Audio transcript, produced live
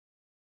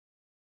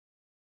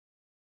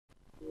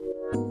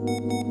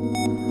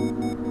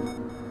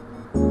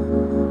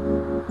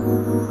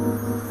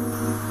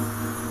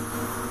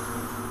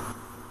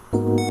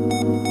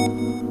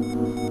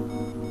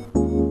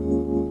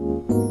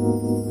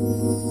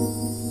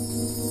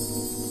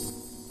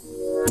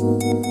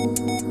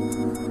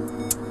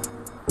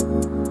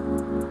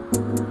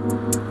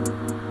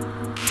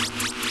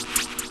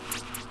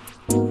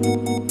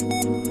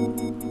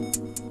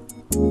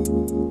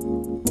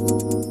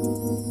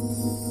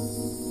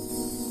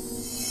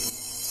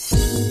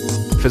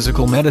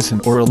Physical medicine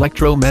or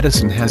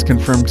electromedicine has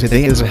confirmed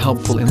today as a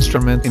helpful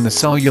instrument in the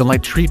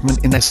cellulite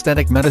treatment in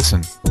aesthetic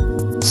medicine.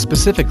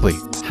 Specifically,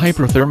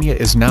 hyperthermia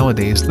is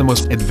nowadays the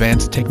most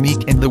advanced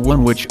technique and the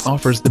one which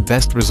offers the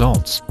best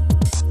results.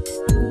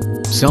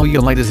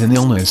 Cellulite is an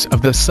illness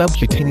of the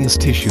subcutaneous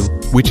tissue,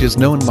 which is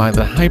known by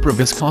the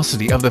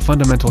hyperviscosity of the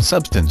fundamental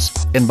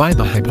substance, and by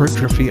the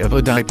hypertrophy of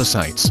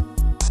adipocytes.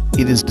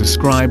 It is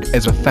described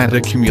as a fat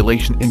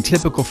accumulation in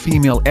typical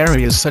female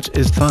areas such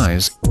as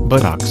thighs,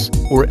 buttocks,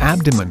 or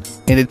abdomen,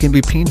 and it can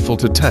be painful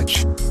to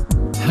touch.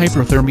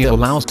 Hyperthermia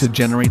allows to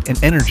generate an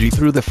energy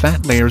through the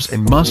fat layers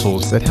and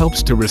muscles that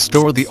helps to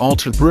restore the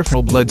altered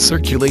peripheral blood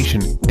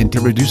circulation, and to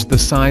reduce the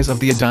size of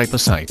the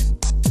adipocyte.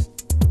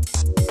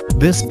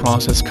 This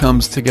process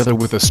comes together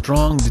with a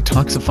strong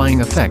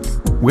detoxifying effect,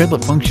 where the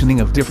functioning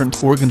of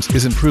different organs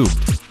is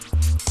improved.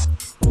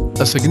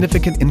 A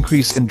significant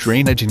increase in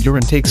drainage in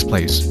urine takes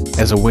place,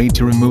 as a way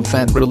to remove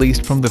fat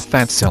released from the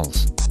fat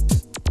cells.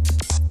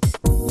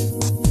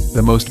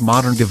 The most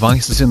modern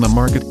devices in the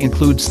market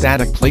include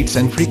static plates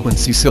and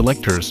frequency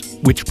selectors,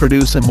 which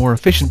produce a more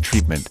efficient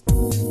treatment.